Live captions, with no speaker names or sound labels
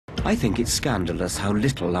I think it's scandalous how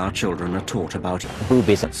little our children are taught about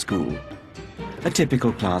boobies at school. A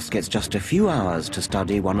typical class gets just a few hours to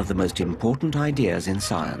study one of the most important ideas in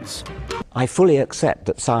science. I fully accept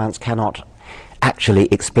that science cannot actually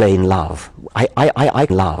explain love. I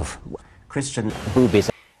love Christian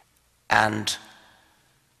boobies, and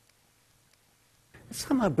it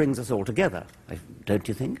somehow brings us all together, don't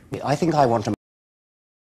you think? I think I want to...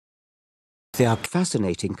 They are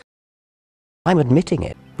fascinating. I'm admitting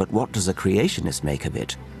it, but what does a creationist make of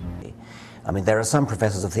it? I mean, there are some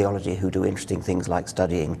professors of theology who do interesting things like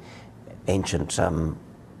studying ancient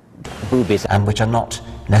boobies, and which are not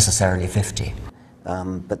necessarily 50.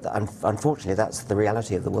 But unfortunately, that's the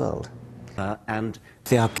reality of the world. And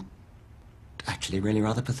they are actually really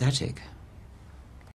rather pathetic.